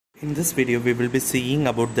In this video, we will be seeing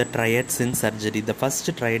about the triads in surgery. The first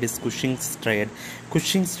triad is Cushing's triad.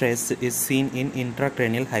 Cushing's triad is seen in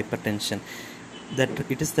intracranial hypertension.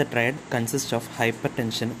 It is the triad consists of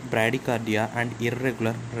hypertension, bradycardia, and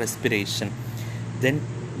irregular respiration. Then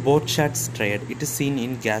Borchards triad. It is seen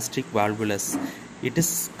in gastric valvulus. It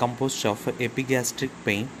is composed of epigastric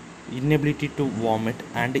pain, inability to vomit,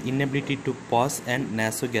 and inability to pass an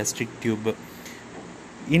nasogastric tube.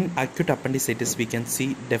 In acute appendicitis, we can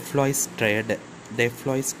see Defloy's triad,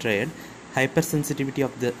 hypersensitivity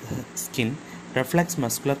of the skin, reflex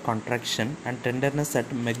muscular contraction, and tenderness at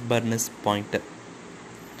McBurney's point.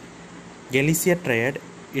 Galicia triad,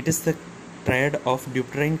 it is the triad of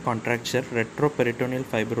deuterine contracture, retroperitoneal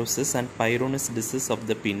fibrosis, and pyronous disease of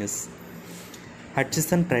the penis.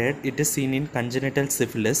 Hutchison triad, it is seen in congenital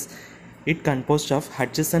syphilis. It composed of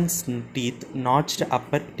Hutchison's teeth, notched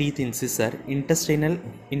upper teeth incisor, interstitial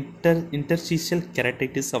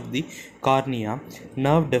keratitis of the cornea,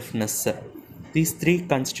 nerve deafness. These three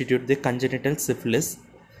constitute the congenital syphilis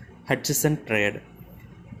Hutchison triad.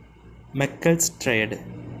 Meckel's triad.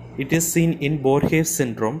 It is seen in Borges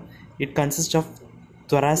syndrome. It consists of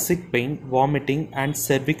thoracic pain, vomiting, and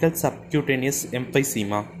cervical subcutaneous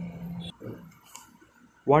emphysema.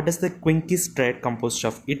 What is the Quincke's triad composed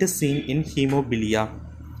of? It is seen in hemobilia.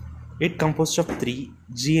 It composed of 3: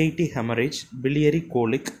 GIT hemorrhage, biliary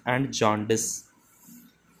colic, and jaundice.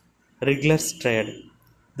 Rigler's triad.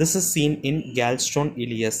 This is seen in gallstone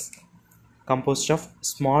ileus, composed of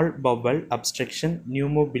small bowel obstruction,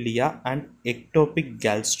 pneumobilia, and ectopic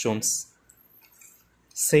gallstones.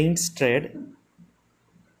 Saint's triad.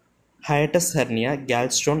 Hiatus hernia,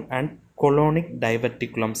 gallstone, and colonic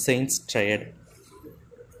diverticulum. Saint's triad.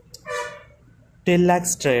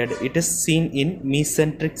 Tillag's triad. It is seen in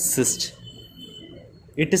mesenteric cyst.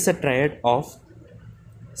 It is a triad of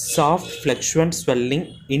soft fluctuant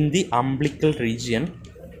swelling in the umbilical region,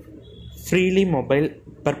 freely mobile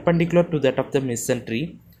perpendicular to that of the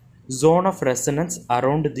mesentery, zone of resonance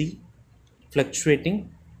around the fluctuating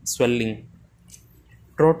swelling.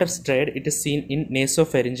 Trotter's triad. It is seen in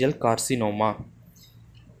nasopharyngeal carcinoma.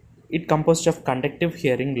 It composed of conductive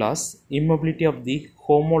hearing loss, immobility of the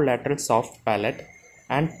homolateral soft palate,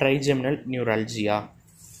 and trigeminal neuralgia.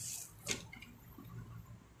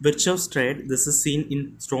 Virchow's triad. This is seen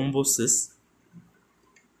in thrombosis,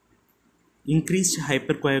 increased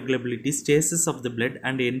hypercoagulability, stasis of the blood,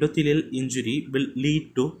 and endothelial injury will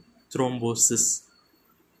lead to thrombosis.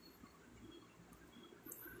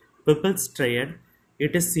 Whipple's triad.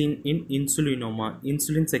 It is seen in insulinoma,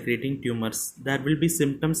 insulin secreting tumors. There will be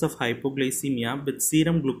symptoms of hypoglycemia with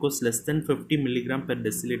serum glucose less than 50 mg per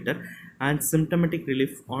deciliter and symptomatic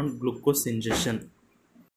relief on glucose ingestion.